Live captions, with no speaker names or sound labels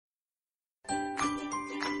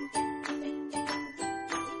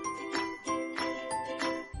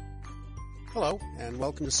Hello, and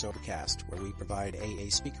welcome to Sobercast, where we provide AA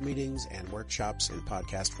speaker meetings and workshops in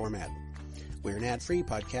podcast format. We're an ad-free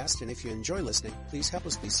podcast, and if you enjoy listening, please help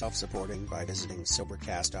us be self-supporting by visiting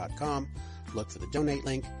Sobercast.com, look for the donate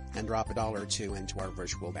link, and drop $1 or $2 into our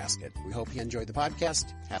virtual basket. We hope you enjoy the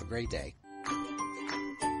podcast. Have a great day.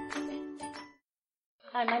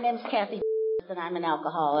 Hi, my name's Kathy, and I'm an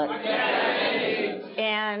alcoholic.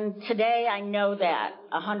 And today I know that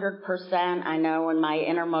 100%. I know in my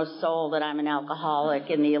innermost soul that I'm an alcoholic,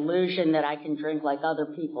 and the illusion that I can drink like other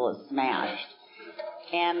people is smashed.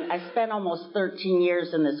 And I spent almost 13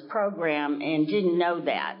 years in this program and didn't know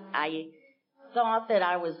that. I thought that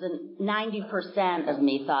 90% of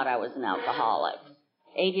me thought I was an alcoholic.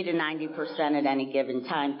 80 to 90% at any given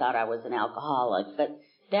time thought I was an alcoholic. But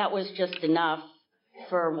that was just enough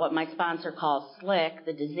for what my sponsor calls SLIC,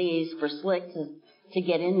 the disease, for SLIC to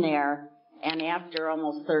get in there, and after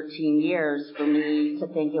almost 13 years for me to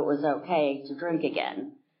think it was okay to drink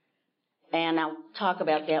again. And I'll talk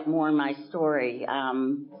about that more in my story.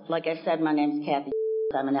 Like I said, my name's Kathy.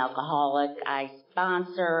 I'm an alcoholic. I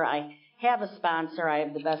have a sponsor. I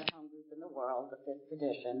have the best home group in the world, the 5th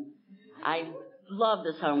edition. I love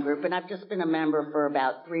this home group, and I've just been a member for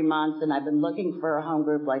about 3 months, and I've been looking for a home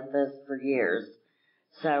group like this for years.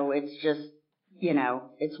 So it's just,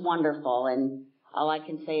 it's wonderful. And all I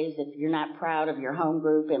can say is if you're not proud of your home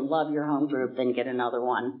group and love your home group, then get another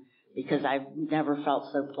one, because I've never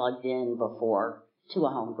felt so plugged in before to a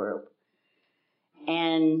home group.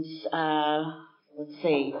 And let's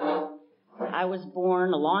see, I was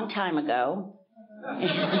born a long time ago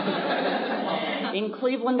in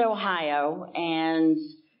Cleveland, Ohio, and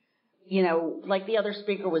like the other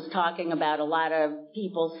speaker was talking about, a lot of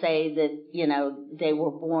people say that, they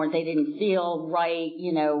were born, they didn't feel right,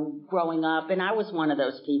 growing up. And I was one of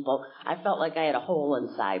those people. I felt like I had a hole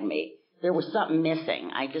inside me. There was something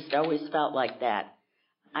missing. I just always felt like that.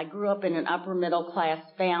 I grew up in an upper middle class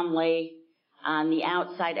family. On the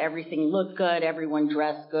outside, everything looked good. Everyone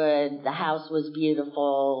dressed good. The house was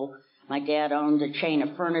beautiful. My dad owned a chain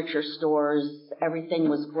of furniture stores. Everything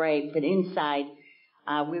was great. But inside,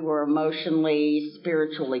 we were emotionally,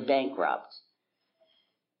 spiritually bankrupt.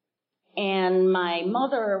 And my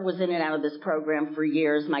mother was in and out of this program for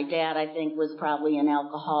years. My dad, I think, was probably an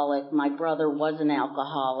alcoholic. My brother was an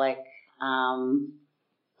alcoholic.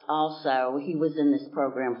 Also, he was in this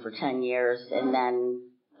program for 10 years and then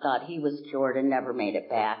thought he was cured and never made it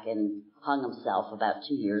back and hung himself about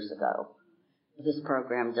 2 years ago. This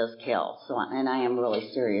program does kill, and I am really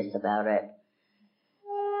serious about it.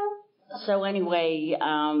 So anyway,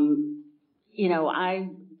 I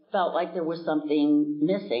felt like there was something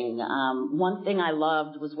missing. One thing I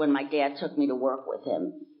loved was when my dad took me to work with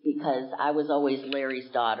him, because I was always Larry's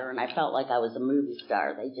daughter, and I felt like I was a movie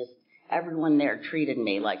star. Everyone there treated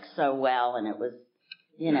me like so well, and it was,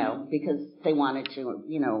 because they wanted to,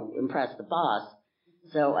 impress the boss.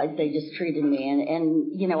 So they just treated me,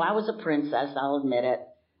 and I was a princess, I'll admit it.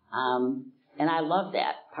 And I loved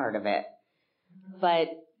that part of it.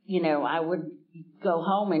 But I would go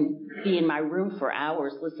home and be in my room for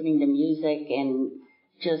hours listening to music and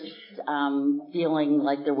just feeling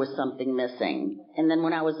like there was something missing. And then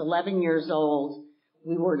when I was 11 years old,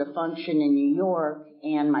 we were at a function in New York,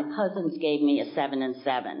 and my cousins gave me a 7 and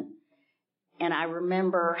 7. And I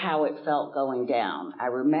remember how it felt going down. I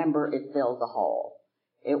remember it filled the hole.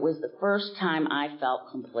 It was the first time I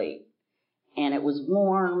felt complete. And it was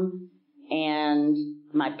warm, and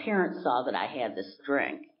my parents saw that I had this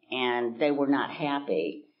drink, and they were not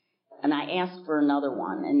happy. And I asked for another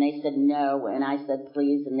one, and they said no, and I said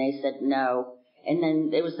please, and they said no. And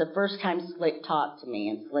then it was the first time Slick talked to me,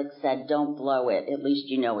 and Slick said, don't blow it, at least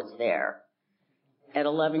you know it's there. At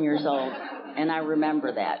 11 years old, and I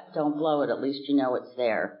remember that. Don't blow it, at least you know it's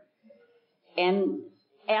there. And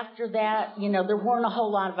after that, there weren't a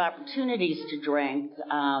whole lot of opportunities to drink,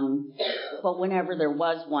 but whenever there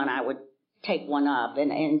was one, I would take one up.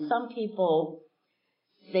 And some people,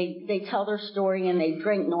 they tell their story and they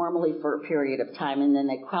drink normally for a period of time, and then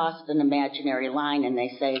they crossed an imaginary line and they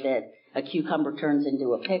say that a cucumber turns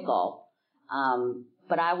into a pickle.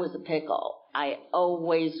 But I was a pickle. I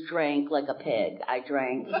always drank like a pig.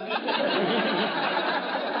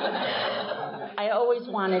 I always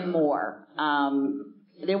wanted more.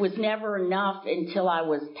 There was never enough until I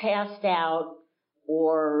was passed out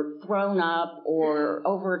or thrown up or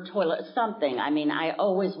over a toilet, something. I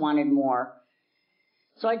always wanted more.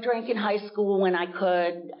 So I drank in high school when I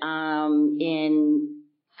could. In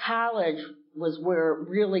college was where it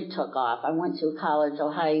really took off. I went to a college,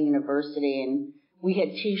 Ohio University, and we had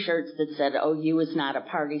T-shirts that said, OU is not a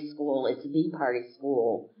party school, it's the party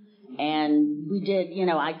school. And we did,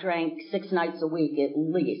 I drank 6 nights a week at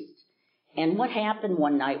least. And what happened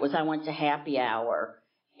one night was I went to happy hour,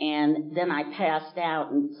 and then I passed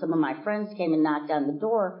out, and some of my friends came and knocked on the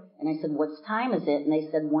door, and I said, "What time is it?" And they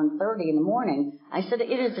said, 1:30 in the morning. I said, "It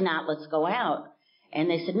is not, let's go out." And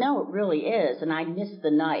they said, "No, it really is." And I missed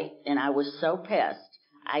the night, and I was so pissed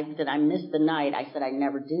that I missed the night. I said I'd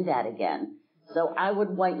never do that again. So I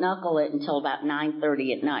would white knuckle it until about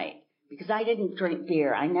 9:30 at night, because I didn't drink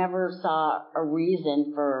beer. I never saw a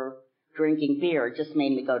reason for drinking beer. It just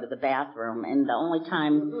made me go to the bathroom. And the only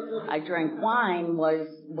time I drank wine was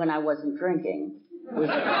when I wasn't drinking.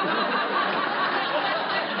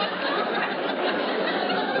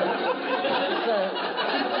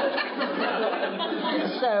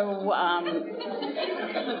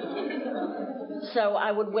 So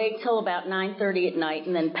I would wait till about 9:30 at night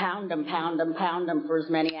and then pound them for as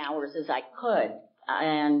many hours as I could.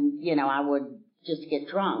 And, I would just get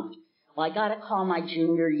drunk. Well, I got a call my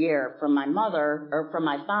junior year from my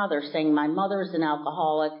father saying my mother's an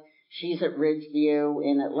alcoholic. She's at Ridgeview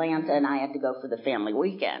in Atlanta, and I had to go for the family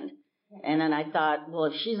weekend. And then I thought, well,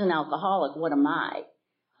 if she's an alcoholic, what am I?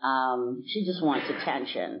 She just wants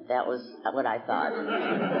attention. That was what I thought.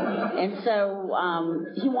 And so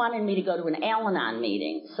he wanted me to go to an al-anon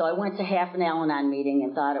meeting. So I went to half an al-anon meeting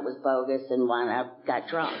and thought it was bogus and got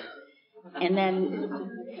drunk. And then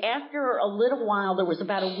after a little while, there was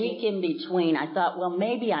about a week in between, I thought, well,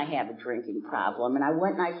 maybe I have a drinking problem. And I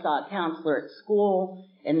went and I saw a counselor at school,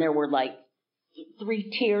 and there were like 3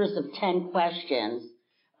 tiers of 10 questions.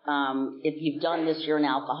 If you've done this, you're an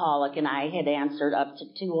alcoholic. And I had answered up to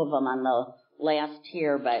 2 of them on the last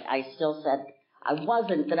tier, but I still said I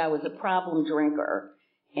wasn't, that I was a problem drinker.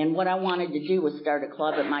 And what I wanted to do was start a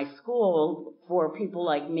club at my school for people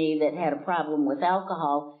like me that had a problem with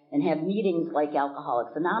alcohol and have meetings like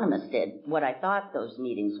Alcoholics Anonymous did, what I thought those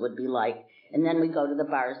meetings would be like. And then we go to the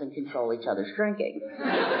bars and control each other's drinking.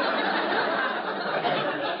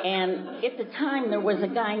 And at the time, there was a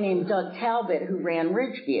guy named Doug Talbot who ran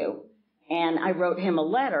Ridgeview. And I wrote him a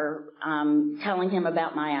letter telling him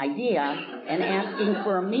about my idea and asking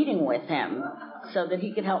for a meeting with him so that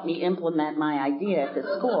he could help me implement my idea at the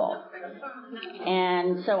school.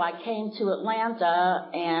 And so I came to Atlanta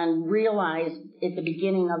and realized at the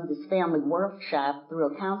beginning of this family workshop through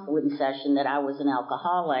a counseling session that I was an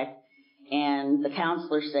alcoholic. And the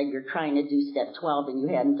counselor said, "You're trying to do step 12 and you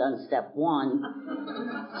hadn't done step 1.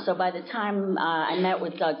 So by the time I met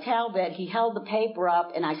with Doug Talbot, he held the paper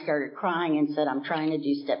up and I started crying and said, "I'm trying to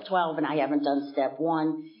do step 12 and I haven't done step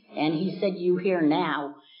 1. And he said, "You here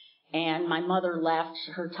now." And my mother left.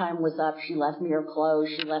 Her time was up. She left me her clothes.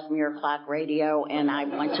 She left me her clock radio, and I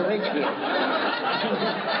went to Ridgeview.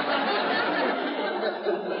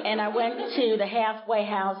 And I went to the halfway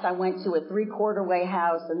house. I went to a 3/4 way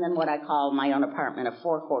house, and then what I call my own apartment, a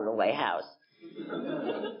 4/4 way house.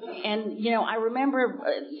 And, I remember,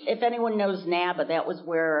 if anyone knows NABA, that was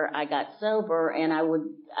where I got sober, and I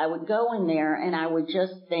would go in there, and I would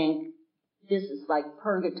just think, this is like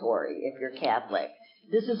purgatory if you're Catholic.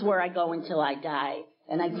 This is where I go until I die.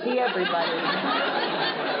 And I'd see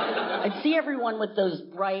everyone with those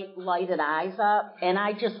bright, lighted eyes up, and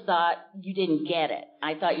I just thought, you didn't get it.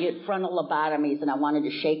 I thought you had frontal lobotomies, and I wanted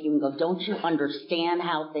to shake you and go, don't you understand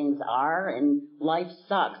how things are? And life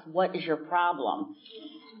sucks. What is your problem?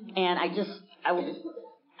 And I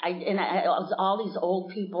was all these old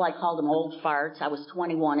people. I called them old farts. I was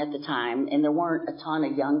 21 at the time, and there weren't a ton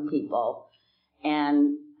of young people.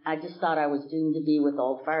 And I just thought I was doomed to be with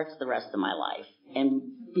old farts the rest of my life and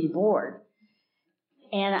be bored.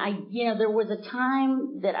 And there was a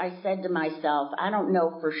time that I said to myself, I don't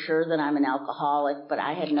know for sure that I'm an alcoholic, but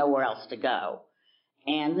I had nowhere else to go.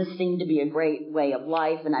 And this seemed to be a great way of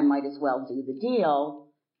life, and I might as well do the deal.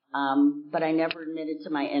 But I never admitted to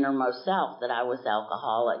my innermost self that I was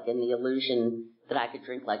alcoholic, and the illusion that I could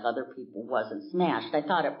drink like other people wasn't smashed. I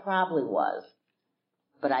thought it probably was,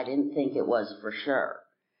 but I didn't think it was for sure.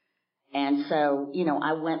 And so,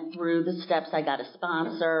 I went through the steps. I got a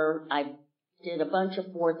sponsor. I did a bunch of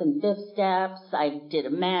 4th and 5th steps. I did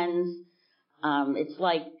amends. It's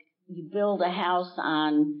like you build a house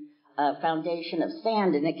on a foundation of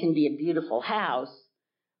sand, and it can be a beautiful house,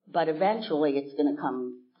 but eventually it's going to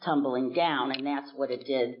come tumbling down, and that's what it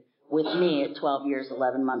did with me at 12 years,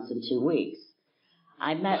 11 months, and 2 weeks.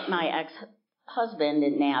 I met my ex-husband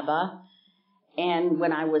in NABA, and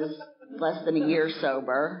when I was less than a year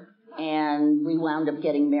sober, and we wound up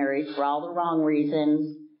getting married for all the wrong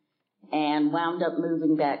reasons, and wound up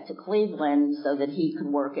moving back to Cleveland so that he could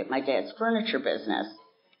work at my dad's furniture business.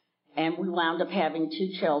 And we wound up having 2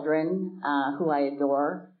 children who I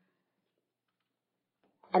adore.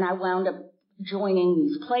 And I wound up joining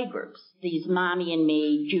these play groups, these Mommy and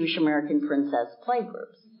Me Jewish American Princess play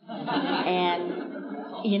groups.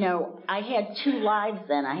 And, you know, I had two lives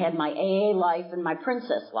then. I had my AA life and my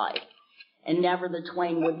princess life. And never the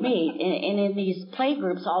twain would meet. And in these play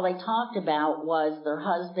groups, all they talked about was their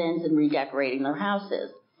husbands and redecorating their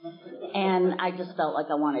houses. And I just felt like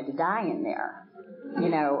I wanted to die in there, you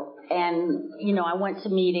know. And, you know, I went to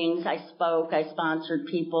meetings, I spoke, I sponsored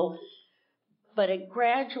people, but it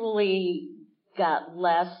gradually got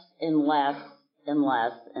less and less and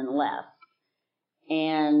less and less.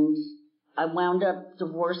 And I wound up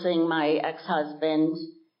divorcing my ex-husband,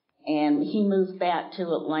 and he moved back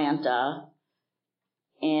to Atlanta,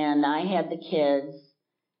 and I had the kids,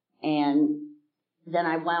 and then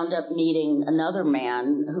I wound up meeting another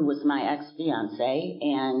man who was my ex-fiance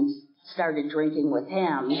and started drinking with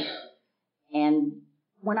him. And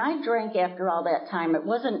when I drank after all that time, it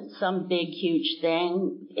wasn't some big, huge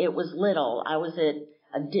thing. It was little. I was at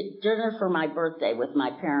a dinner for my birthday with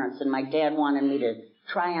my parents, and my dad wanted me to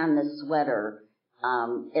try on this sweater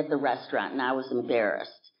at the restaurant, and I was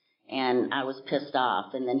embarrassed. And I was pissed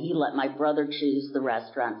off. And then he let my brother choose the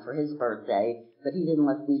restaurant for his birthday, but he didn't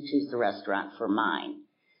let me choose the restaurant for mine.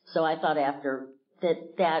 So I thought after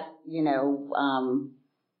that, you know,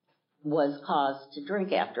 was cause to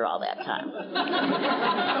drink after all that time.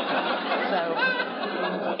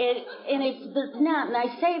 And I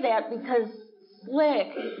say that because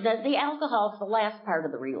the alcohol is the last part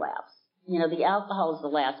of the relapse. You know, the alcohol is the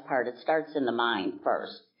last part. It starts in the mind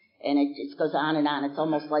first. And it just goes on and on. It's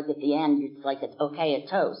almost like at the end, it's like it's okay, a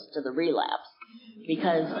toast to the relapse.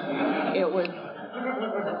 Because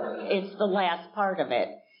it's the last part of it.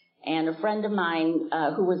 And a friend of mine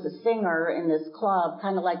who was a singer in this club,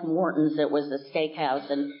 kind of like Morton's, it was a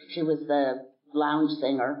steakhouse, and she was the lounge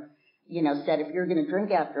singer, you know, said, if you're going to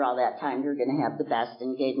drink after all that time, you're going to have the best,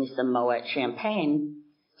 and gave me some Moet champagne.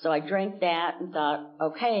 So I drank that and thought,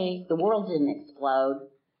 okay, the world didn't explode.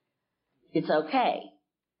 It's okay.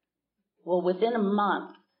 Well, within a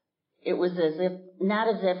month, it was not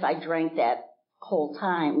as if I drank that whole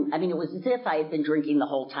time. I mean, it was as if I had been drinking the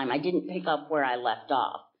whole time. I didn't pick up where I left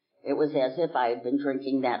off. It was as if I had been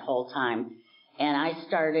drinking that whole time. And I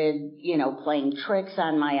started, you know, playing tricks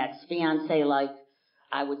on my ex-fiance, like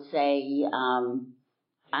I would say,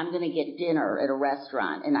 I'm going to get dinner at a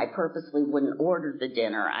restaurant, and I purposely wouldn't order the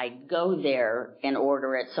dinner. I'd go there and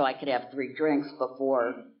order it so I could have 3 drinks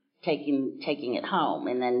before taking it home,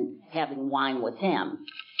 and then having wine with him.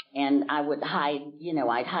 And I would hide, you know,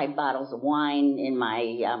 I'd hide bottles of wine in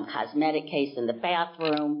my cosmetic case in the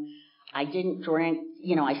bathroom. I didn't drink,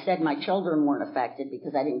 you know, I said my children weren't affected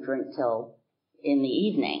because I didn't drink till in the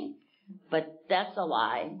evening. But that's a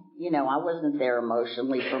lie. You know, I wasn't there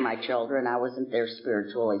emotionally for my children. I wasn't there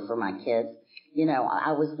spiritually for my kids. You know,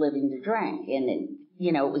 I was living to drink. And,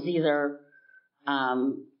 you know, it was either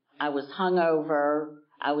I was hungover,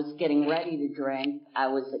 I was getting ready to drink, I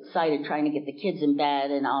was excited trying to get the kids in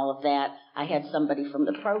bed and all of that. I had somebody from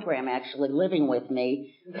the program actually living with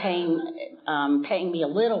me, paying me a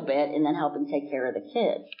little bit and then helping take care of the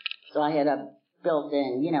kids. So I had a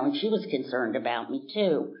built-in, you know, and she was concerned about me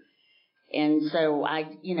too. And so I,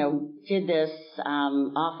 you know, did this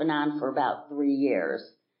off and on for about 3 years.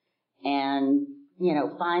 And, you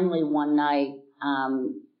know, finally one night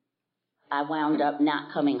I wound up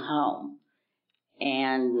not coming home.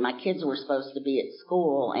 And my kids were supposed to be at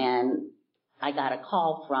school, and I got a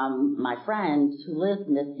call from my friend who lived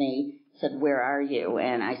with me, said, where are you?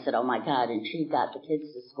 And I said, oh my God, and she got the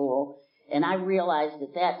kids to school. And I realized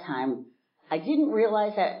at that time, I didn't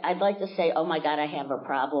realize that, I'd like to say, oh my God, I have a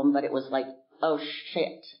problem, but it was like, oh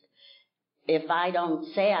shit. If I don't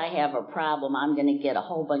say I have a problem, I'm going to get a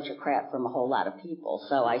whole bunch of crap from a whole lot of people.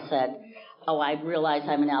 So I said, oh, I realize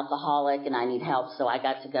I'm an alcoholic and I need help, so I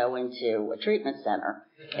got to go into a treatment center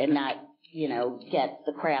and not, you know, get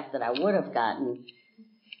the crap that I would have gotten.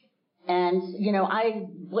 And, you know, I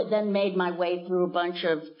then made my way through a bunch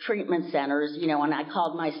of treatment centers, you know, and I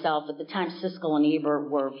called myself, at the time Siskel and Ebert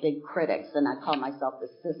were big critics, and I called myself the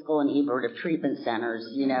Siskel and Ebert of treatment centers,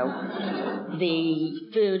 you know. The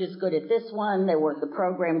food is good at this one, they work the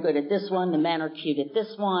program good at this one, the men are cute at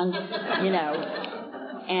this one, you know.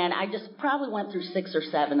 And I just probably went through 6 or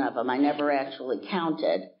 7 of them. I never actually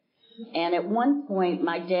counted. And at one point,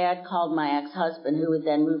 my dad called my ex-husband, who had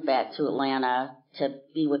then moved back to Atlanta to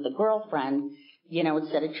be with a girlfriend, you know, and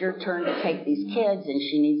said, it's your turn to take these kids, and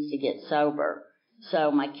she needs to get sober.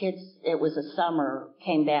 So my kids, it was a summer,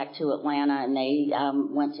 came back to Atlanta, and they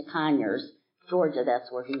went to Conyers, Georgia.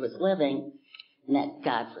 That's where he was living. And that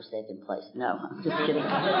godforsaken place. No, I'm just kidding.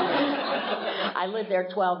 I lived there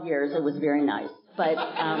 12 years. It was very nice. But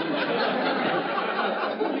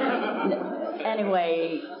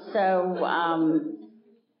anyway, so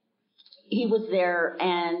he was there,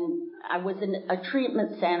 and I was in a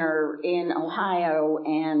treatment center in Ohio,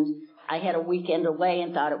 and I had a weekend away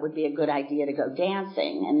and thought it would be a good idea to go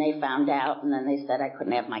dancing. And they found out, and then they said I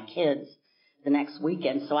couldn't have my kids the next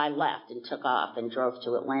weekend, so I left and took off and drove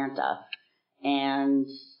to Atlanta. And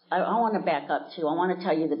I want to back up, too. I want to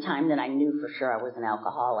tell you the time that I knew for sure I was an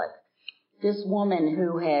alcoholic. This woman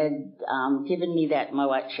who had given me that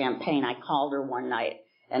Moet champagne, I called her one night,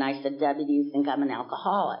 and I said, Debbie, do you think I'm an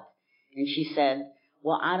alcoholic? And she said,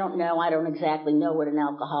 well, I don't know. I don't exactly know what an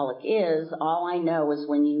alcoholic is. All I know is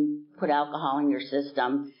when you put alcohol in your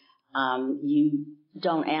system, you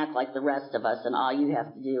don't act like the rest of us, and all you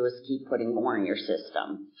have to do is keep putting more in your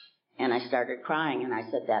system. And I started crying, and I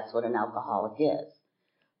said, that's what an alcoholic is.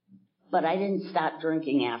 But I didn't stop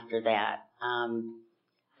drinking after that.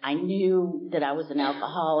 I knew that I was an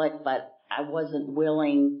alcoholic, but I wasn't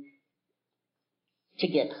willing to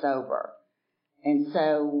get sober. And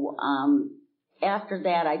so after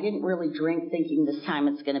that, I didn't really drink thinking this time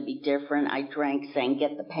it's going to be different. I drank saying,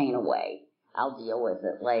 get the pain away. I'll deal with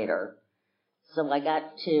it later. So I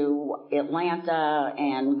got to Atlanta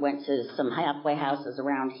and went to some halfway houses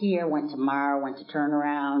around here, went to Mara, went to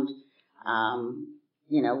Turnaround.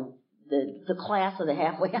 The class of the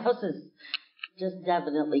halfway houses just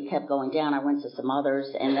definitely kept going down. I went to some others,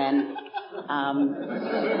 and then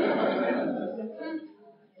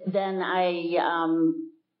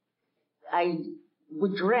I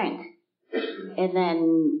would drink, and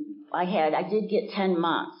then I did get 10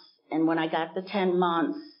 months, and when I got the 10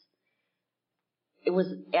 months,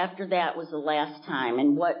 after that was the last time.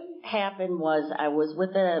 And what happened was I was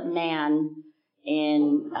with a man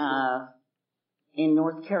in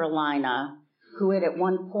North Carolina who had at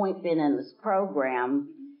one point been in this program,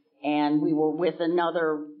 and we were with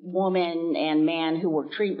another woman and man who were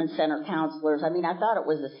treatment center counselors. I mean, I thought it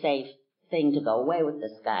was a safe thing to go away with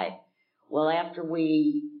this guy. Well, after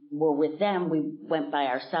we were with them, we went by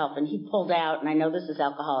ourselves, and he pulled out, and I know this is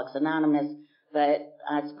Alcoholics Anonymous, but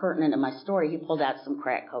it's pertinent to my story, he pulled out some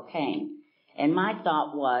crack cocaine. And my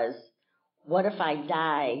thought was, what if I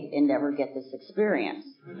die and never get this experience?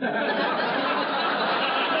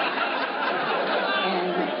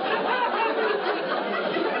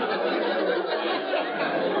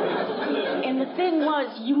 And the thing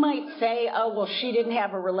was, you might say, oh, well, she didn't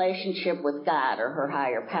have a relationship with God or her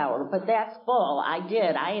higher power, but that's bull. I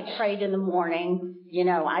did. I had prayed in the morning.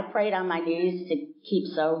 I prayed on my knees to keep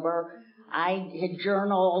sober. I had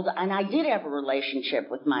journaled, and I did have a relationship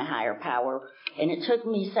with my higher power, and it took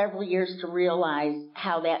me several years to realize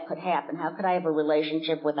how that could happen. How could I have a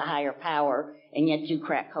relationship with a higher power and yet do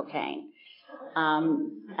crack cocaine?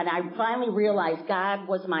 And I finally realized God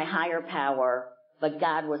was my higher power, but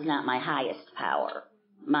God was not my highest power.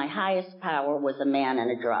 My highest power was a man and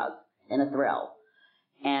a drug and a thrill.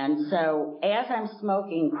 And so as I'm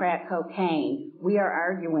smoking crack cocaine, we are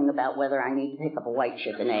arguing about whether I need to pick up a white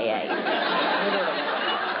chip in AA.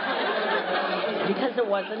 Because it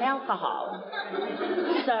wasn't alcohol.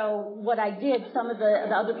 So what I did, some of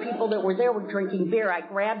the other people that were there were drinking beer. I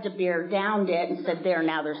grabbed a beer, downed it, and said, there,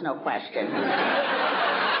 now there's no question.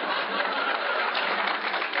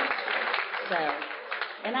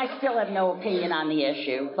 And I still have no opinion on the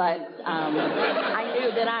issue, but I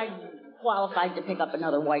knew that I qualified to pick up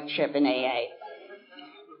another white chip in AA.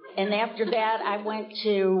 And after that,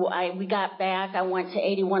 we got back, I went to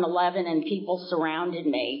 8111, and people surrounded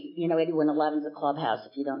me. 8111 is a clubhouse,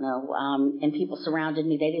 if you don't know. And people surrounded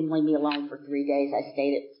me. They didn't leave me alone for 3 days. I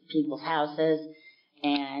stayed at people's houses,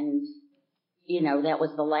 and, that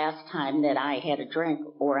was the last time that I had a drink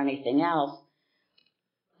or anything else.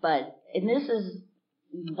 And this is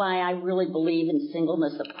why I really believe in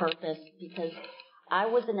singleness of purpose, because I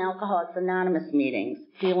was in Alcoholics Anonymous meetings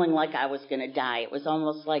feeling like I was going to die. It was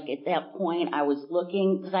almost like at that point I was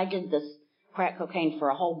looking, because I did this crack cocaine for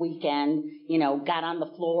a whole weekend, got on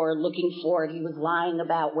the floor looking for it. He was lying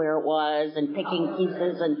about where it was and picking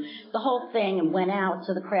pieces and the whole thing, and went out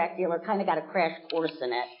to the crack dealer, kind of got a crash course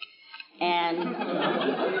in it. And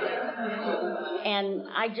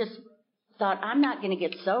I just thought, I'm not going to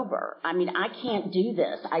get sober. I mean, I can't do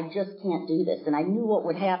this. I just can't do this. And I knew what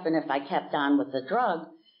would happen if I kept on with the drug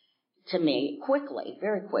to me quickly,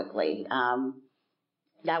 very quickly.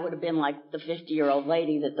 That would have been like the 50-year-old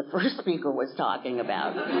lady that the first speaker was talking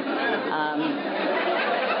about.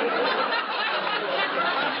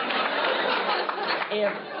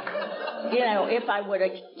 If I would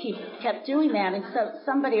have kept doing that. And so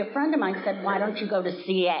a friend of mine said, why don't you go to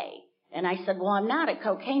CA? And I said, well, I'm not a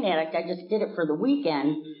cocaine addict. I just did it for the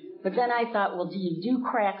weekend. But then I thought, well, do you do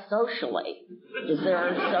crack socially? Is there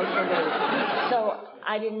a social? So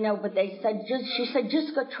I didn't know, but she said,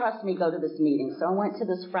 just go, trust me, go to this meeting. So I went to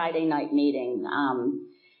this Friday night meeting,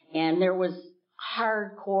 and there was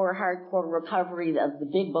hardcore recovery of the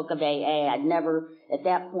big book of AA. I'd never, at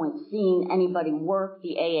that point, seen anybody work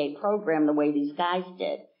the AA program the way these guys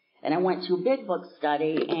did. And I went to a big book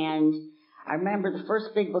study, and I remember the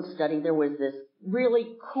first big book study, there was this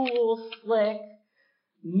really cool, slick,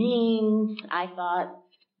 mean, I thought,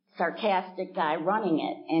 sarcastic guy running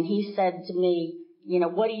it. And he said to me,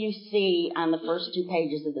 what do you see on the first 2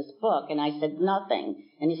 pages of this book? And I said, nothing.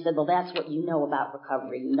 And he said, well, that's what you know about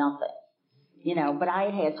recovery, nothing. But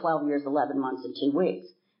I had 12 years, 11 months, and 2 weeks.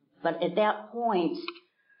 But at that point,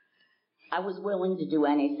 I was willing to do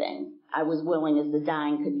anything. I was willing as the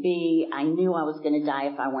dying could be. I knew I was going to die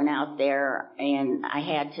if I went out there, and I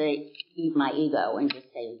had to eat my ego and just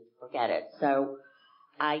say, forget it. So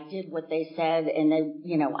I did what they said, and then,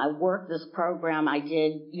 I worked this program. I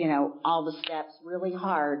did, all the steps really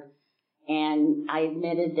hard, and I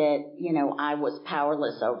admitted that, I was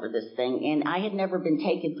powerless over this thing, and I had never been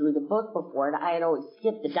taken through the book before. I had always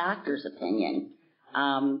skipped the doctor's opinion,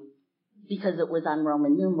 because it was on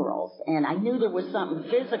Roman numerals, and I knew there was something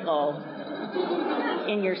physical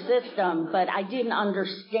in your system, but I didn't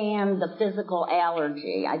understand the physical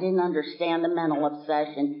allergy. I didn't understand the mental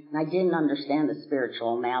obsession, and I didn't understand the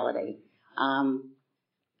spiritual malady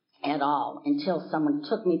at all until someone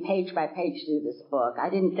took me page by page through this book. I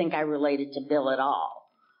didn't think I related to Bill at all.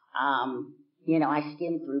 I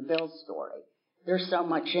skimmed through Bill's story. There's so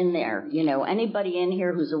much in there. Anybody in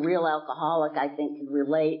here who's a real alcoholic, I think, can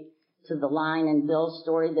relate to the line in Bill's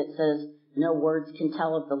story that says, no words can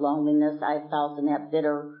tell of the loneliness I felt in that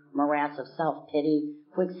bitter morass of self-pity.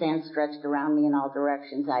 Quicksand stretched around me in all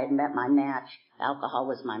directions. I had met my match. Alcohol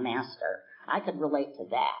was my master. I could relate to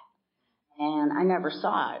that. And I never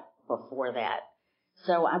saw it before that.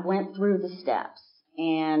 So I went through the steps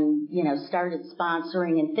and, started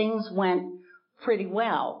sponsoring, and things went pretty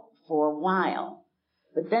well for a while.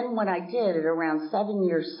 But then what I did at around 7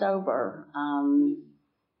 years sober,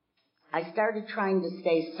 I started trying to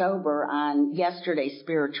stay sober on yesterday's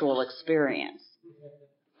spiritual experience.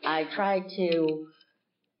 I tried to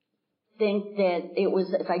think that it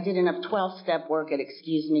was, if I did enough 12-step work, it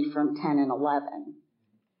excused me from 10 and 11.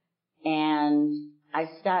 And I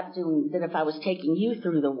stopped doing that. If I was taking you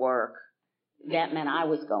through the work, that meant I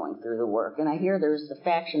was going through the work. And I hear there's a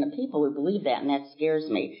faction of people who believe that, and that scares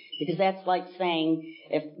me. Because that's like saying,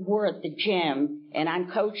 if we're at the gym and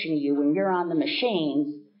I'm coaching you and you're on the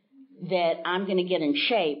machines, that I'm going to get in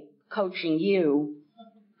shape coaching you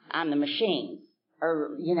on the machines,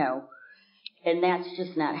 or, and that's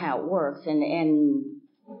just not how it works. And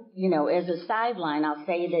as a sideline, I'll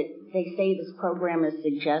say that they say this program is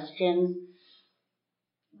suggestions,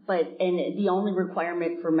 and the only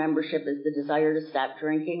requirement for membership is the desire to stop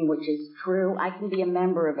drinking, which is true. I can be a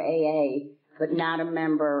member of AA, but not a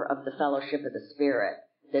member of the Fellowship of the Spirit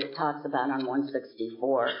that it talks about on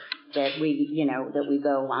 164, that we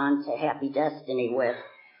go on to happy destiny with.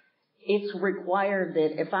 It's required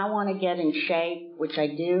that if I want to get in shape, which I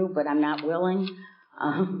do, but I'm not willing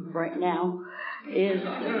right now, is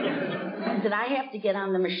that I have to get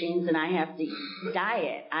on the machines and I have to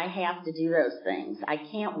diet. I have to do those things. I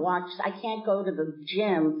can't go to the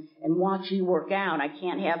gym and watch you work out. I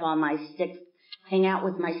can't have on my stick, hang out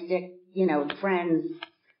with my stick, friends,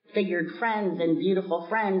 figured friends and beautiful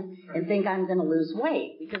friends, and think I'm going to lose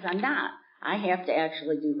weight, because I'm not. I have to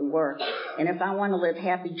actually do the work. And if I want to live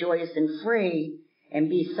happy, joyous, and free and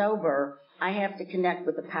be sober, I have to connect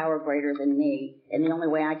with a power greater than me. And the only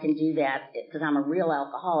way I can do that, because I'm a real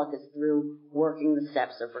alcoholic, is through working the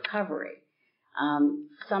steps of recovery.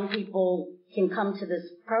 Some people can come to this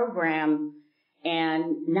program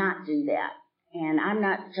and not do that. And I'm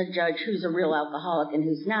not to judge who's a real alcoholic and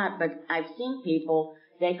who's not, but I've seen people,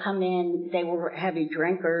 they come in, they were heavy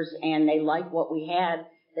drinkers, and they like what we had.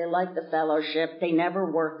 They like the fellowship. They never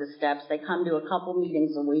work the steps. They come to a couple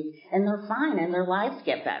meetings a week, and they're fine, and their lives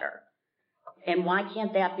get better. And why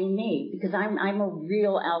can't that be me? Because I'm a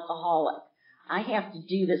real alcoholic. I have to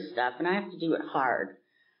do this stuff, and I have to do it hard,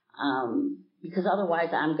 because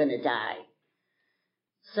otherwise I'm going to die.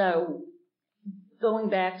 So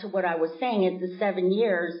going back to what I was saying, at the 7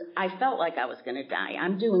 years, I felt like I was going to die.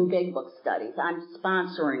 I'm doing big book studies. I'm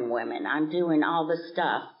sponsoring women. I'm doing all this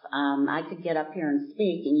stuff. I could get up here and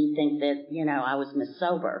speak, and you'd think that, I was Miss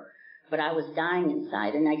Sober. But I was dying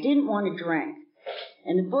inside, and I didn't want to drink.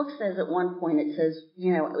 And the book says at one point, it says,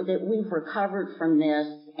 that we've recovered from this,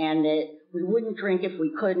 and that we wouldn't drink if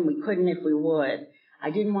we could, and we couldn't if we would.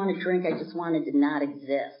 I didn't want to drink. I just wanted to not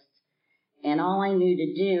exist. And all I knew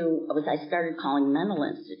to do was I started calling mental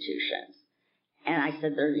institutions. And I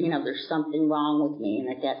said, there's something wrong with me. And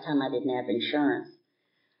at that time, I didn't have insurance.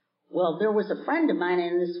 Well, there was a friend of mine,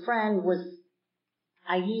 and this friend was,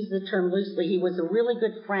 I use the term loosely, he was a really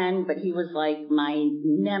good friend, but he was like my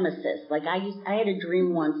nemesis. Like I had a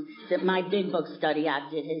dream once that my big book study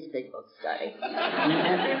outdid his big book study. And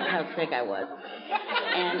that's how sick I was.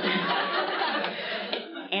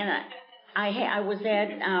 And I was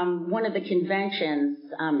at one of the conventions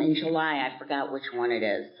in July. I forgot which one it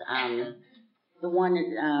is. The one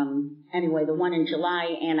in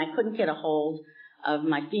July, and I couldn't get a hold of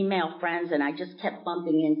my female friends, and I just kept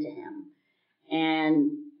bumping into him.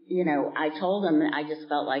 And, I told him I just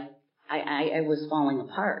felt like I was falling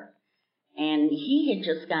apart. And he had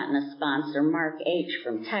just gotten a sponsor, Mark H.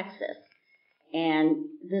 from Texas. And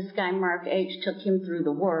this guy, Mark H., took him through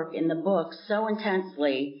the work in the book so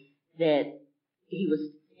intensely that he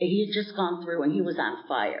had just gone through and he was on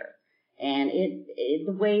fire. And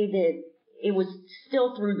the way that it was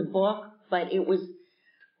still through the book, but it was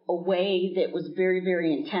a way that was very,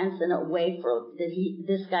 very intense, and a way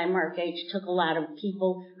this guy, Mark H., took a lot of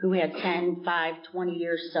people who had 10, 5, 20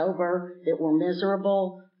 years sober that were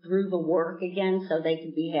miserable through the work again so they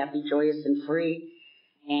could be happy, joyous, and free.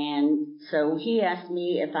 And so he asked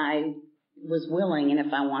me if I was willing and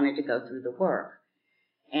if I wanted to go through the work.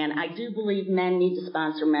 And I do believe men need to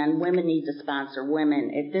sponsor men, women need to sponsor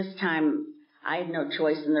women. At this time, I had no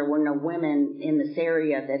choice, and there were no women in this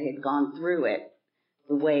area that had gone through it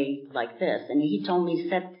the way like this. And he told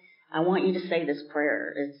me, I want you to say this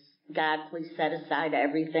prayer. It's, God, please set aside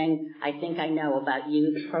everything I think I know about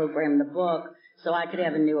you, the program, the book, so I could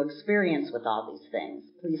have a new experience with all these things.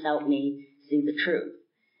 Please help me see the truth.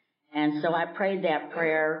 And so I prayed that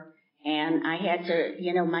prayer, and I had to,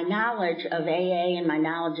 my knowledge of AA and my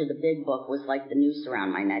knowledge of the big book was like the noose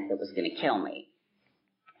around my neck that was going to kill me.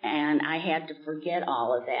 And I had to forget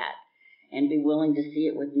all of that and be willing to see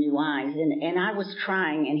it with new eyes. And I was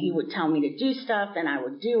trying, and he would tell me to do stuff, and I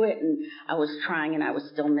would do it, and I was trying, and I was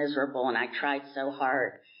still miserable, and I tried so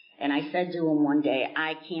hard. And I said to him one day,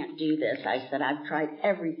 I can't do this. I said, I've tried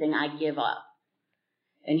everything. I give up.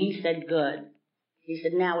 And he said, good. He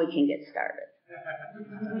said, now we can get started.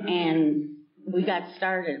 And we got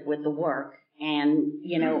started with the work. And,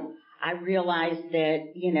 I realized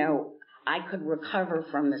that, I could recover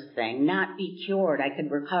from this thing, not be cured. I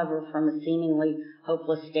could recover from a seemingly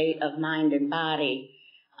hopeless state of mind and body,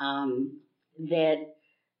 that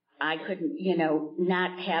I could,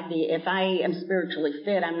 not have if I am spiritually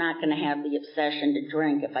fit, I'm not going to have the obsession to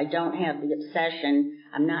drink. If I don't have the obsession,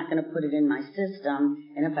 I'm not going to put it in my system.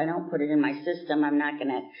 And if I don't put it in my system, I'm not going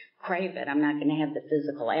to crave it. I'm not going to have the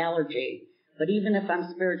physical allergy. But even if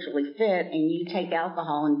I'm spiritually fit and you take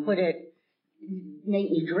alcohol and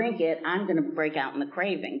make me drink it, I'm going to break out in the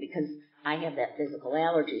craving because I have that physical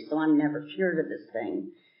allergy, so I'm never cured of this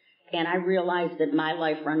thing. And I realized that my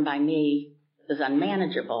life run by me was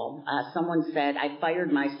unmanageable. Someone said I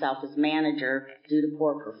fired myself as manager due to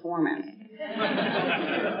poor performance.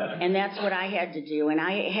 And that's what I had to do. And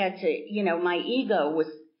I had to, my ego was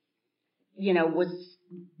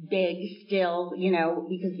big still,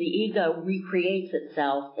 because the ego recreates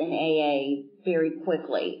itself in AA very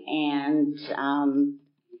quickly. And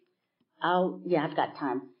I've got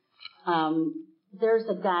time. There's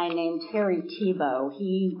a guy named Harry Tebow.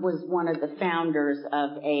 He was one of the founders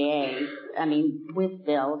of AA. With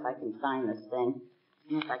Bill, if I can find this thing.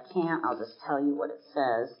 And if I can't, I'll just tell you what it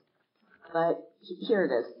says. But here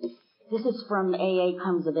it is. This is from AA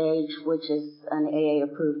Comes of Age, which is an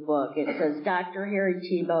AA-approved book. It says, Dr. Harry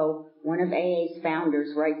Tebow, one of AA's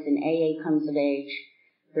founders, writes in AA Comes of Age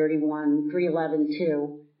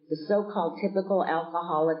 311-2, the so-called typical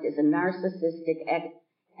alcoholic is a narcissistic,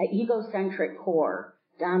 egocentric core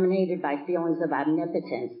dominated by feelings of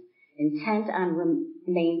omnipotence, intent on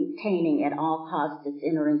maintaining at all costs its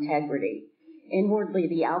inner integrity. Inwardly,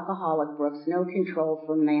 the alcoholic brooks no control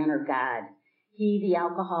from man or God. He, the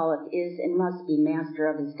alcoholic, is and must be master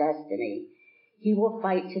of his destiny. He will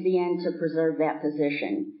fight to the end to preserve that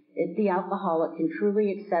position. If the alcoholic can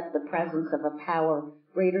truly accept the presence of a power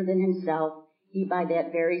greater than himself, he by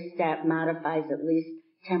that very step modifies, at least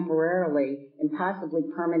temporarily and possibly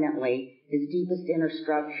permanently, his deepest inner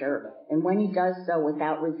structure. And when he does so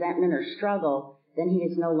without resentment or struggle, then he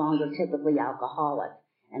is no longer typically alcoholic.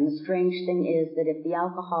 And the strange thing is that if the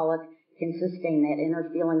alcoholic can sustain that inner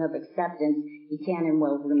feeling of acceptance, he can and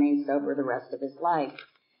will remain sober the rest of his life.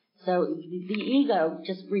 So the ego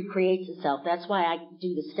just recreates itself. That's why I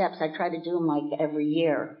do the steps. I try to do them like every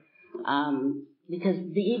year, because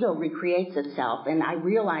the ego recreates itself. And I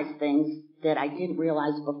realize things that I didn't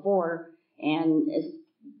realize before, And as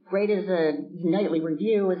great as a nightly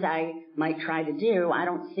review as I might try to do, I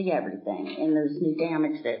don't see everything, and there's new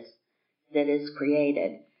damage that is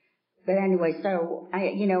created. But anyway, so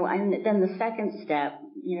and then the second step,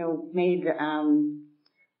 made,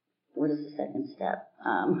 what is the second step?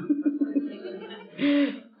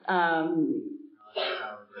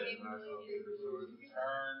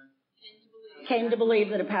 Came to believe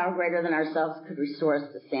that a power greater than ourselves could restore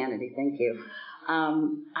us to sanity. Thank you.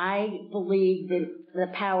 I believed that the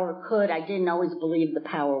power could. I didn't always believe the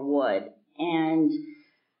power would. And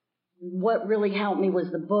what really helped me was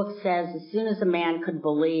the book says as soon as a man could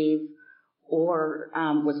believe or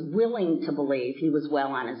was willing to believe, he was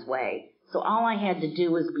well on his way. So all I had to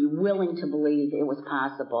do was be willing to believe it was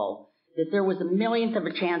possible, that there was a millionth of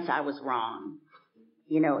a chance I was wrong.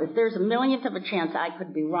 If there's a millionth of a chance I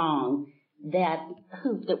could be wrong, that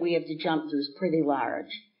hoop that we have to jump through is pretty large.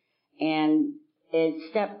 And at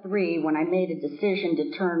step 3, when I made a decision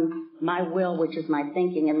to turn my will, which is my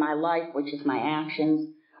thinking, and my life, which is my actions,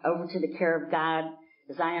 over to the care of God,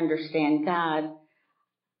 as I understand God,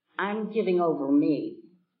 I'm giving over me.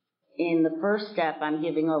 In the first step, I'm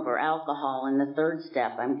giving over alcohol. In the third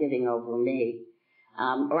step, I'm giving over me.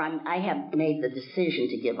 I have made the decision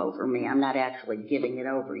to give over me. I'm not actually giving it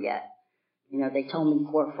over yet. They told me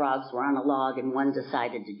 4 frogs were on a log and one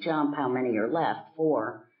decided to jump. How many are left?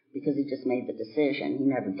 4, because he just made the decision. He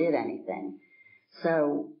never did anything.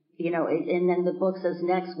 So, and then the book says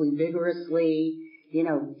next we vigorously,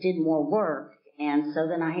 did more work. And so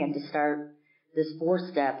then I had to start this 4th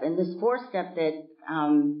step. And this 4th step that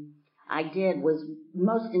I did was the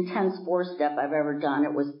most intense 4th step I've ever done.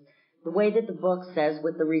 It was the way that the book says,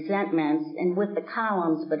 with the resentments and with the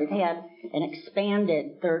columns, but it had an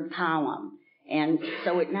expanded 3rd column. And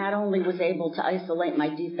so it not only was able to isolate my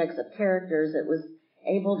defects of characters, it was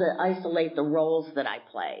able to isolate the roles that I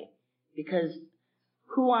play. Because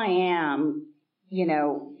who I am,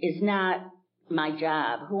 is not my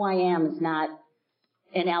job. Who I am is not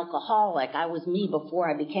an alcoholic. I was me before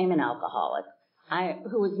I became an alcoholic.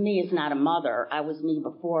 Who was me is not a mother. I was me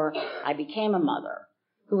before I became a mother.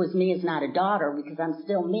 Who was me is not a daughter, because I'm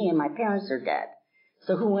still me and my parents are dead.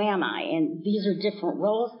 So who am I? And these are different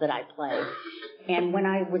roles that I play. And when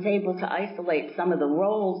I was able to isolate some of the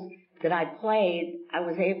roles that I played, I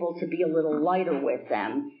was able to be a little lighter with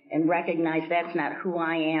them and recognize that's not who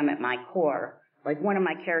I am at my core. Like one of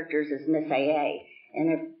my characters is Miss AA.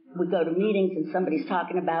 And if we go to meetings and somebody's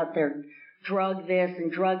talking about their drug this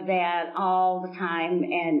and drug that all the time,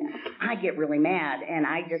 and I get really mad and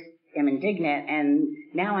I just am indignant, and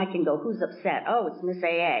now I can go, who's upset? Oh, it's Miss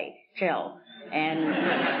AA. Chill. And,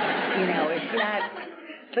 it's not,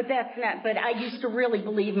 but that's not, but I used to really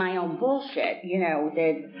believe my own bullshit,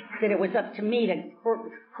 that it was up to me to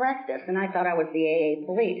correct this, and I thought I was the AA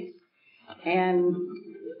police.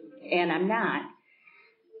 And I'm not.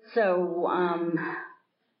 So,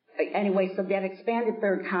 anyway, so that expanded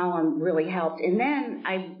 3rd column really helped. And then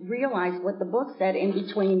I realized what the book said in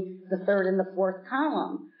between the 3rd and the 4th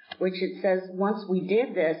column, which it says once we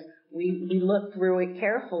did this, we looked through it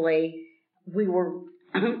carefully. We were,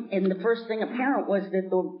 and the first thing apparent was that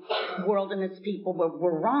the world and its people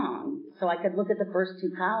were wrong. So I could look at the first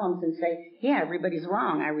 2 columns and say, yeah, everybody's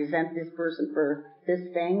wrong. I resent this person for this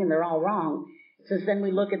thing, and they're all wrong. So then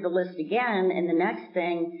we look at the list again, and the next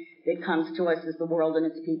thing that comes to us is the world and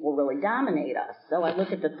its people really dominate us. So I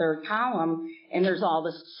look at the 3rd column, and there's all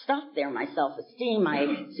this stuff there, my self-esteem,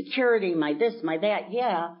 my security, my this, my that.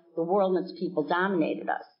 Yeah, the world and its people dominated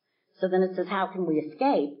us. So then it says, how can we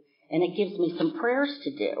escape? And it gives me some prayers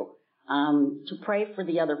to do, to pray for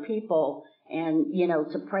the other people and,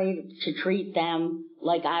 to pray to treat them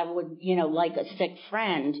like I would, like a sick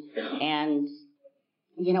friend, and,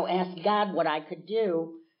 ask God what I could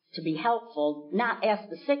do to be helpful, not ask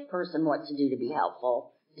the sick person what to do to be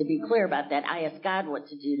helpful. To be clear about that, I ask God what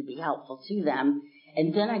to do to be helpful to them.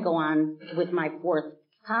 And then I go on with my 4th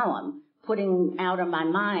column, putting out of my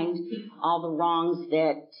mind all the wrongs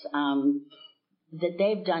that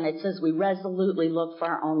they've done. It says we resolutely look for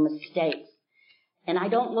our own mistakes. And I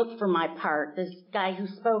don't look for my part. This guy who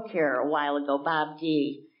spoke here a while ago, Bob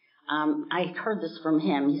D., I heard this from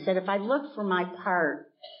him. He said, if I look for my part,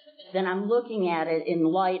 then I'm looking at it in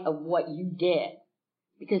light of what you did,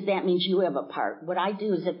 because that means you have a part. What I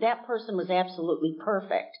do is if that person was absolutely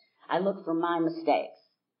perfect, I look for my mistakes.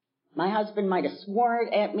 My husband might have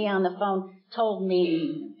sworn at me on the phone, told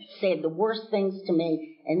me, said the worst things to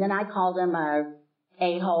me, and then I called him a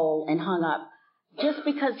a-hole and hung up. Just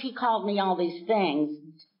because he called me all these things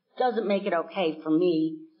doesn't make it okay for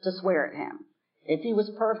me to swear at him. If he was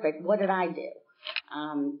perfect, what did I do?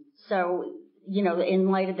 So in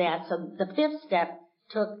light of that, so the fifth step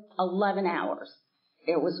took 11 hours.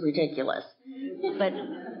 It was ridiculous. But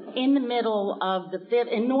in the middle of the fifth,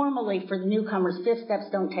 and normally for the newcomers, fifth steps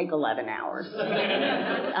don't take 11 hours.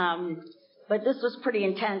 But this was pretty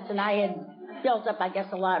intense, and I had built up, I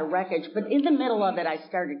guess, a lot of wreckage. But in the middle of it, I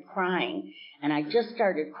started crying. And I just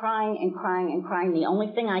started crying and crying and crying. The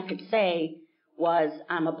only thing I could say was,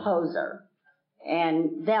 I'm a poser.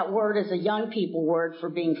 And that word is a young people word for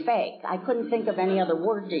being fake. I couldn't think of any other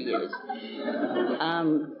word to use.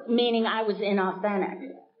 Meaning I was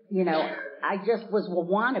inauthentic. I just was a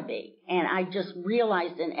wannabe. And I just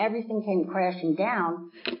realized, and everything came crashing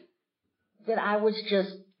down, that I was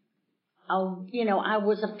just, I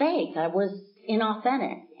was a fake. I was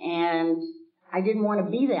inauthentic. And I didn't want to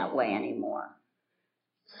be that way anymore.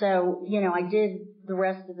 So, I did the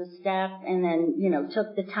rest of the step and then,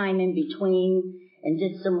 took the time in between and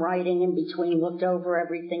did some writing in between, looked over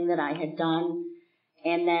everything that I had done.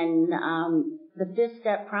 And then the fifth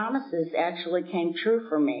step promises actually came true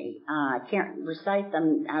for me. I can't recite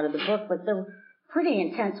them out of the book, but they're pretty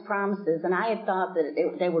intense promises. And I had thought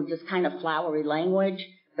that they were just kind of flowery language,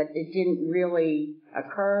 but it didn't really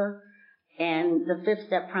occur. And the fifth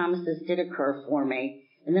step promises did occur for me.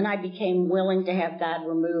 And then I became willing to have God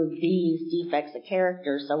remove these defects of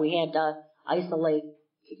character. So we had to isolate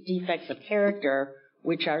defects of character,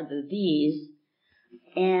 which are these,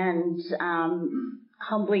 and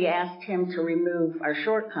humbly asked Him to remove our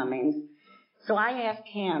shortcomings. So I asked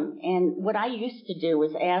Him, and what I used to do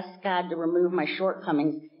was ask God to remove my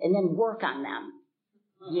shortcomings and then work on them.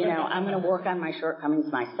 I'm going to work on my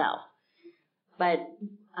shortcomings myself. But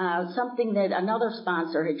something that another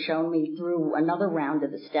sponsor had shown me through another round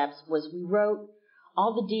of the steps was we wrote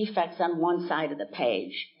all the defects on one side of the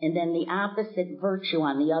page and then the opposite virtue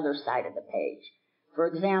on the other side of the page. For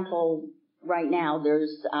example, right now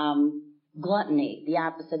there's gluttony. The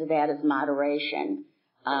opposite of that is moderation.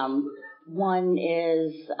 One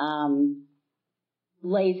is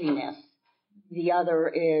laziness. The other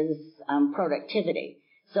is productivity.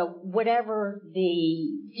 So whatever the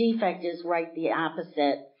defect is, write the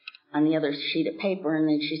opposite on the other sheet of paper. And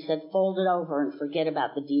then she said, fold it over and forget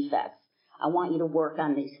about the defects. I want you to work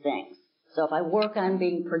on these things. So if I work on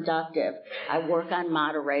being productive, I work on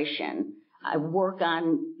moderation, I work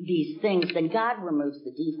on these things, then God removes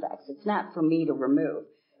the defects. It's not for me to remove.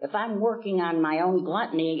 If I'm working on my own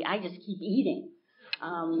gluttony, I just keep eating.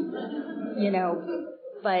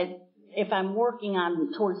 But if I'm working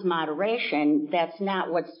on towards moderation, that's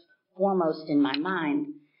not what's foremost in my mind.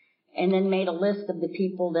 And then made a list of the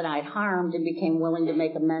people that I'd harmed and became willing to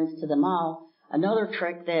make amends to them all. Another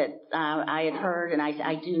trick that I had heard, and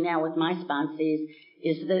I do now with my sponsees,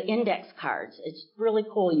 is the index cards. It's really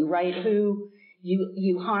cool. You write who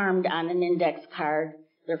you harmed on an index card,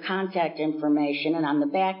 their contact information, and on the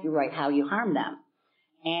back you write how you harmed them.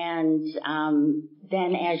 And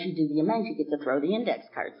then as you do the amends, you get to throw the index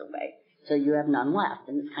cards away. So you have none left,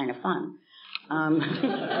 and it's kind of fun.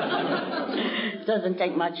 Doesn't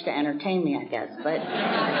take much to entertain me, I guess. But,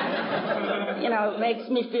 it makes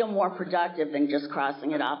me feel more productive than just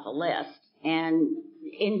crossing it off a list. And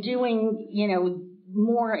in doing,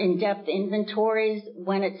 more in-depth inventories,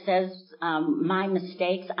 when it says my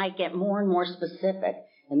mistakes, I get more and more specific.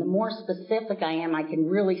 And the more specific I am, I can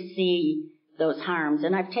really see those harms.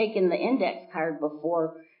 And I've taken the index card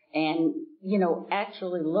before and,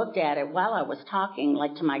 actually looked at it while I was talking,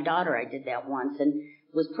 like to my daughter, I did that once, and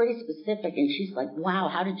was pretty specific. And she's like, wow,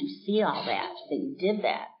 how did you see all that you did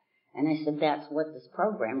that? And I said, that's what this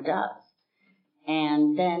program does.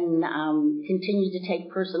 And then continued to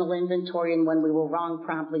take personal inventory, and when we were wrong,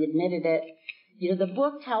 promptly admitted it. The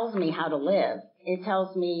book tells me how to live. It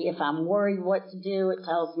tells me if I'm worried what to do. It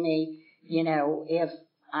tells me, if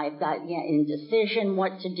I've got indecision,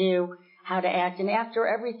 what to do, how to act. And after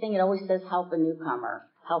everything, it always says help a newcomer,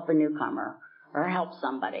 or help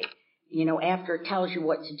somebody. After it tells you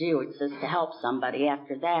what to do, it says to help somebody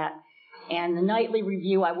after that. And the nightly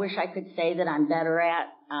review, I wish I could say that I'm better at.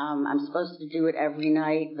 I'm supposed to do it every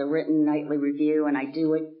night, the written nightly review, and I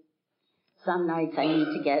do it. Some nights I need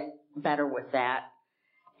to get better with that.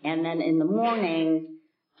 And then in the morning,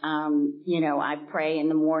 I pray in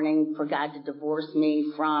the morning for God to divorce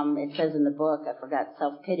me from, it says in the book, I forgot,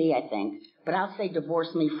 self-pity, I think. But I'll say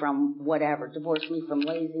divorce me from whatever. Divorce me from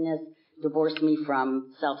laziness, divorce me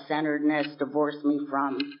from self-centeredness, divorce me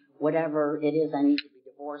from whatever it is I need to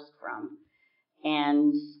be divorced from.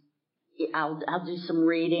 And I'll do some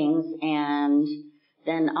readings, and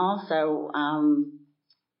then also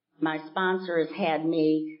my sponsor has had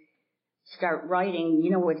me start writing.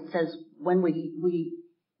 What it says when we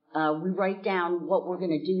we write down what we're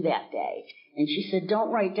going to do that day. And she said,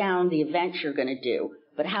 don't write down the events you're going to do,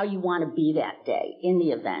 but how you want to be that day in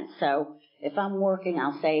the event. So if I'm working,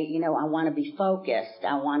 I'll say, I want to be focused.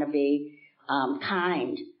 I want to be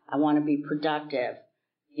kind. I want to be productive.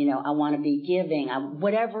 I want to be giving.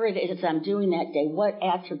 Whatever it is I'm doing that day, what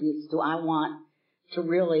attributes do I want to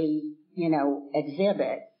really,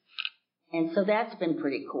 exhibit? And so that's been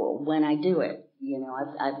pretty cool when I do it.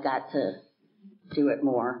 I've got to do it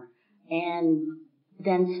more. And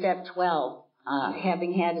then step 12,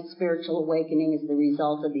 having had a spiritual awakening as the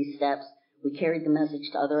result of these steps, we carried the message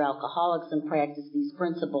to other alcoholics and practiced these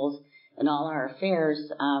principles in all our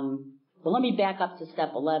affairs. Well, let me back up to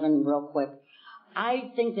step 11 real quick.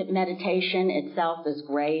 I think that meditation itself is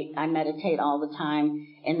great. I meditate all the time,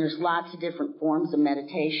 and there's lots of different forms of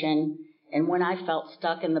meditation. And when I felt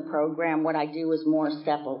stuck in the program, what I do is more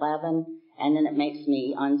step 11, and then it makes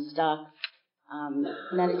me unstuck.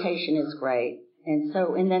 Meditation is great. And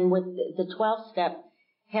then with the 12th step,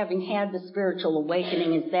 having had the spiritual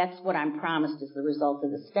awakening, is that's what I'm promised as the result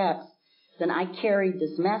of the steps, then I carried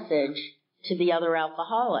this message to the other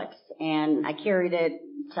alcoholics, and I carried it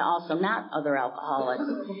to also not other alcoholics.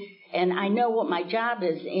 And I know what my job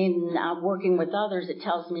is in working with others. It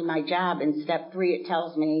tells me my job. In step 3, it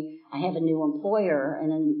tells me I have a new employer,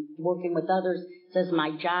 and in working with others, it says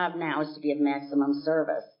my job now is to be of maximum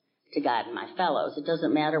service to God and my fellows. It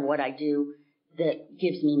doesn't matter what I do that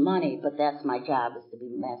gives me money, but that's my job, is to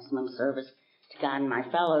be maximum service to God and my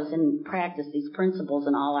fellows and practice these principles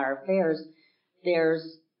in all our affairs.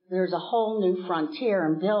 There's a whole new frontier,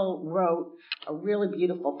 and Bill wrote a really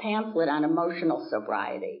beautiful pamphlet on emotional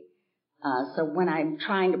sobriety. So when I'm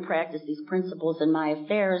trying to practice these principles in my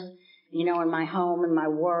affairs, in my home, in my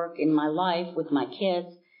work, in my life, with my kids,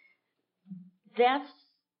 that's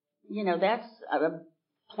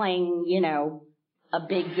playing, a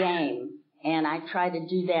big game. And I try to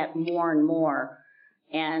do that more and more.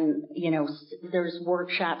 And, there's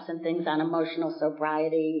workshops and things on emotional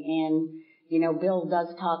sobriety, and, Bill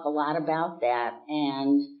does talk a lot about that.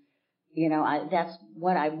 And, that's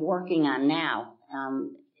what I'm working on now,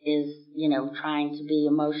 is, trying to be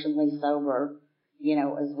emotionally sober,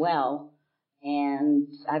 as well. And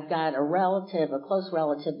I've got a close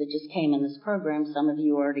relative that just came in this program, some of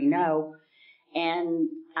you already know, and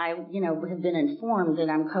I, have been informed that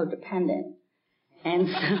I'm codependent. And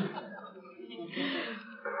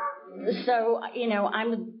so,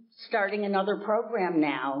 I'm starting another program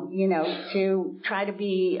now, to try to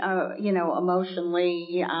be,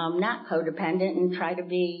 emotionally not codependent and try to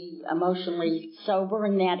be emotionally sober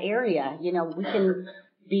in that area. We can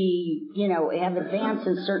be, have advanced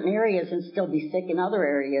in certain areas and still be sick in other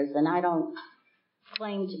areas. And I don't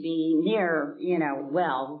claim to be near,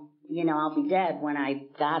 well, I'll be dead when I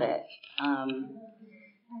got it.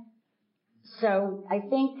 So I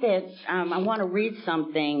think that I want to read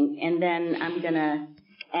something, and then I'm going to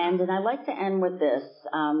end. And I like to end with this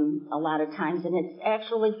a lot of times, and it's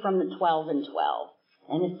actually from the 12 and 12.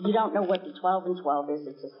 And if you don't know what the 12 and 12 is,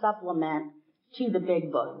 it's a supplement to the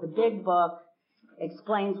Big Book. The Big Book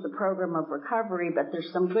explains the program of recovery, but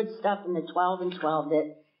there's some good stuff in the 12 and 12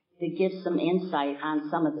 that gives some insight on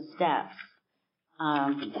some of the steps.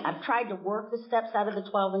 I've tried to work the steps out of the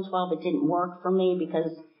 12 and 12. It didn't work for me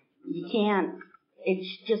because you can't, it's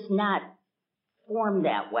just not formed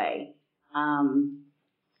that way.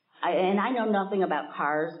 And I know nothing about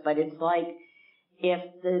cars, but it's like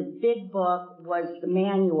if the Big Book was the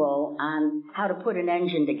manual on how to put an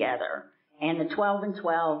engine together, and the 12 and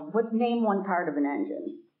 12, name one part of an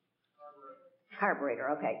engine?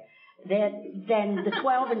 Carburetor, okay. Then the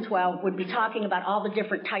 12 and 12 would be talking about all the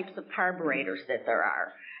different types of carburetors that there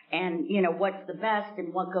are. And, what's the best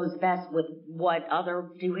and what goes best with what other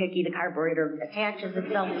doohickey the carburetor attaches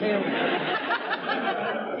itself to.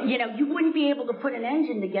 You wouldn't be able to put an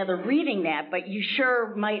engine together reading that, but you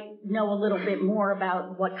sure might know a little bit more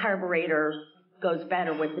about what carburetor goes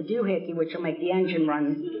better with the doohickey, which will make the engine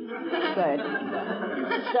run good.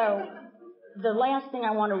 So the last thing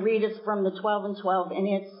I want to read is from the 12 and 12, and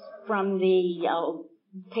it's from the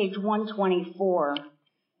page 124.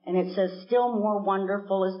 And it says, still more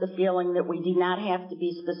wonderful is the feeling that we do not have to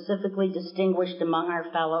be specifically distinguished among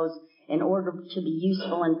our fellows in order to be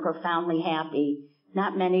useful and profoundly happy.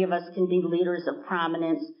 Not many of us can be leaders of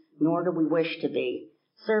prominence, nor do we wish to be.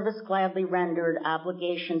 Service gladly rendered,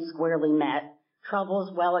 obligations squarely met,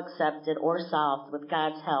 troubles well accepted or solved with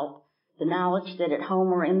God's help, the knowledge that at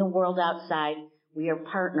home or in the world outside, we are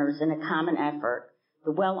partners in a common effort,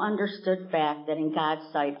 the well understood fact that in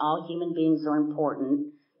God's sight all human beings are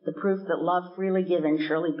important, the proof that love freely given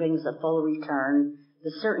surely brings a full return,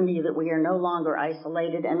 the certainty that we are no longer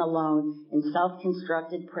isolated and alone in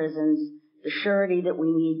self-constructed prisons, the surety that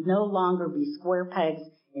we need no longer be square pegs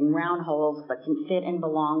in round holes but can fit and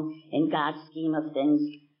belong in God's scheme of things.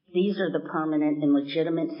 These are the permanent and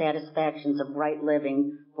legitimate satisfactions of right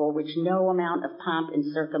living for which no amount of pomp and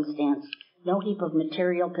circumstance, no heap of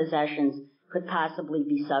material possessions could possibly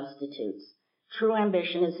be substitutes. True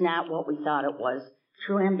ambition is not what we thought it was.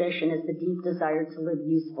 True ambition is the deep desire to live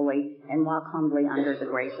usefully and walk humbly under the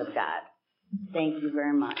grace of God. Thank you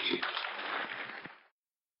very much.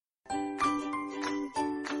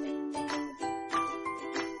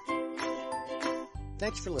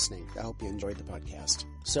 Thanks for listening. I hope you enjoyed the podcast.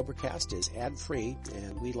 Sobercast is ad-free,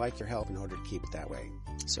 and we'd like your help in order to keep it that way.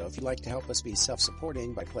 So if you'd like to help us be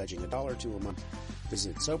self-supporting by pledging $1 or $2 a month,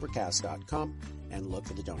 visit Sobercast.com and look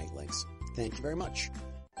for the donate links. Thank you very much.